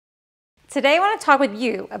Today I want to talk with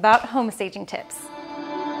you about home staging tips.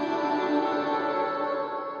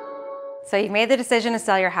 So you've made the decision to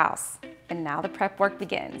sell your house, and now the prep work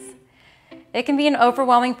begins. It can be an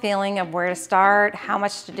overwhelming feeling of where to start, how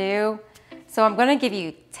much to do. So I'm going to give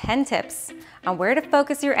you 10 tips on where to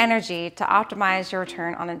focus your energy to optimize your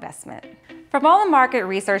return on investment. From all the market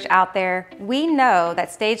research out there, we know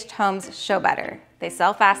that staged homes show better. They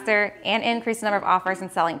sell faster and increase the number of offers and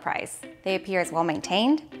selling price. They appear as well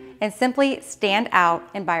maintained and simply stand out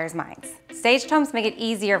in buyers' minds. Staged homes make it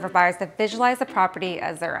easier for buyers to visualize the property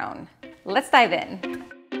as their own. Let's dive in.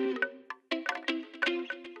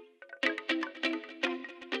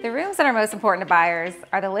 The rooms that are most important to buyers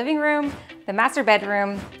are the living room, the master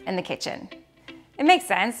bedroom, and the kitchen. It makes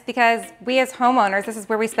sense because we as homeowners, this is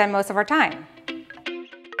where we spend most of our time.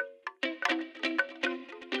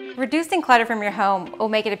 Reducing clutter from your home will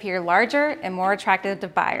make it appear larger and more attractive to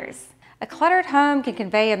buyers. A cluttered home can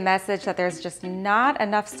convey a message that there's just not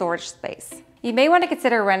enough storage space. You may want to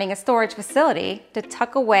consider renting a storage facility to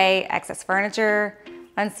tuck away excess furniture,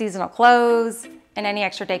 unseasonal clothes, and any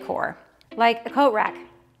extra decor. Like a coat rack,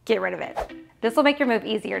 get rid of it. This will make your move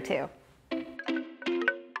easier too.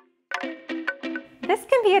 This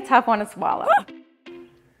can be a tough one to swallow.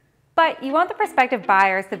 But you want the prospective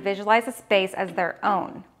buyers to visualize the space as their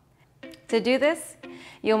own. To do this,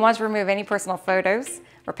 you'll want to remove any personal photos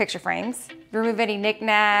or picture frames, remove any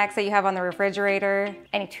knickknacks that you have on the refrigerator,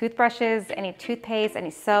 any toothbrushes, any toothpaste,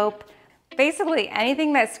 any soap, basically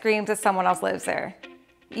anything that screams that someone else lives there.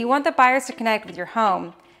 You want the buyers to connect with your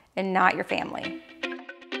home and not your family.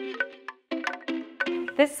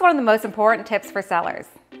 This is one of the most important tips for sellers.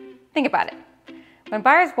 Think about it. When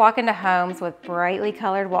buyers walk into homes with brightly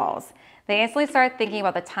colored walls, they instantly start thinking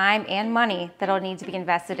about the time and money that'll need to be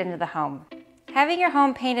invested into the home. Having your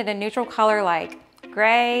home painted a neutral color like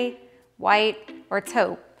gray, white, or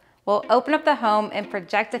taupe will open up the home and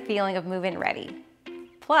project a feeling of move-in ready.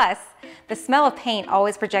 Plus, the smell of paint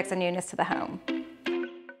always projects a newness to the home.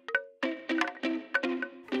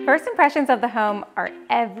 First impressions of the home are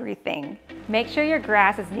everything. Make sure your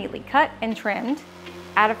grass is neatly cut and trimmed.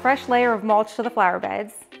 Add a fresh layer of mulch to the flower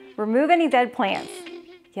beds. Remove any dead plants.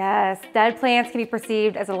 Yes, dead plants can be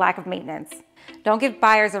perceived as a lack of maintenance. Don't give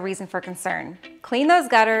buyers a reason for concern. Clean those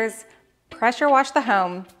gutters, pressure wash the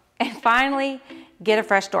home, and finally, get a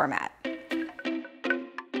fresh doormat.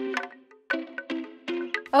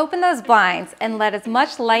 Open those blinds and let as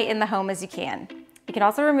much light in the home as you can. You can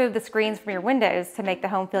also remove the screens from your windows to make the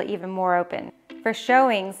home feel even more open. For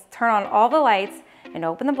showings, turn on all the lights and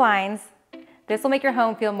open the blinds. This will make your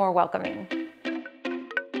home feel more welcoming.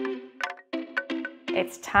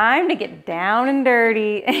 It's time to get down and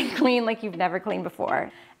dirty and clean like you've never cleaned before.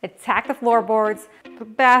 Attack the floorboards, the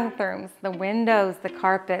bathrooms, the windows, the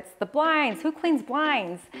carpets, the blinds. Who cleans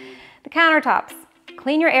blinds? The countertops.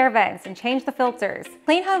 Clean your air vents and change the filters.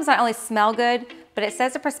 Clean homes not only smell good, but it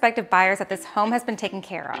says to prospective buyers that this home has been taken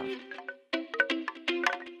care of.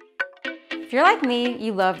 If you're like me,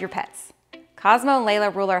 you love your pets. Cosmo and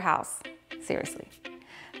Layla rule our house. Seriously.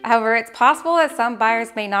 However, it's possible that some buyers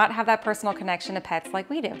may not have that personal connection to pets like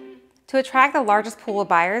we do. To attract the largest pool of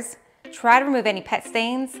buyers, try to remove any pet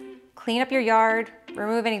stains, clean up your yard,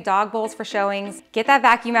 remove any dog bowls for showings, get that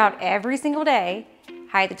vacuum out every single day,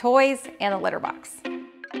 hide the toys and the litter box.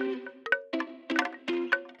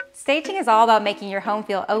 Staging is all about making your home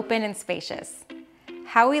feel open and spacious.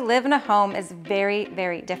 How we live in a home is very,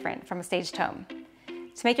 very different from a staged home.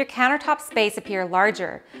 To make your countertop space appear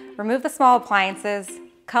larger, remove the small appliances,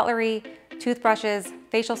 cutlery, toothbrushes,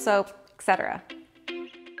 facial soap, etc.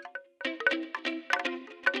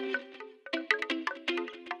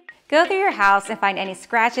 Go through your house and find any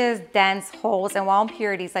scratches, dents, holes, and wall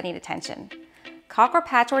impurities that need attention. Caulk or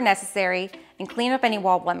patch where necessary and clean up any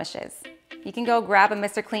wall blemishes. You can go grab a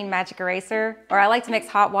Mr. Clean Magic Eraser, or I like to mix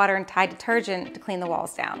hot water and Tide detergent to clean the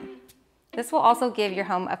walls down. This will also give your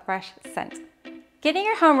home a fresh scent. Getting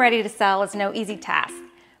your home ready to sell is no easy task,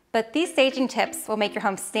 but these staging tips will make your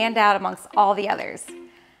home stand out amongst all the others.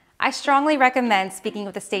 I strongly recommend speaking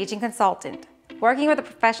with a staging consultant. Working with a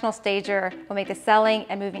professional stager will make the selling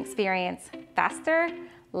and moving experience faster,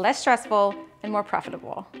 less stressful, and more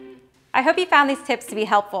profitable. I hope you found these tips to be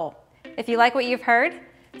helpful. If you like what you've heard,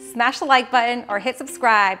 smash the like button or hit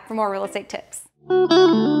subscribe for more real estate tips.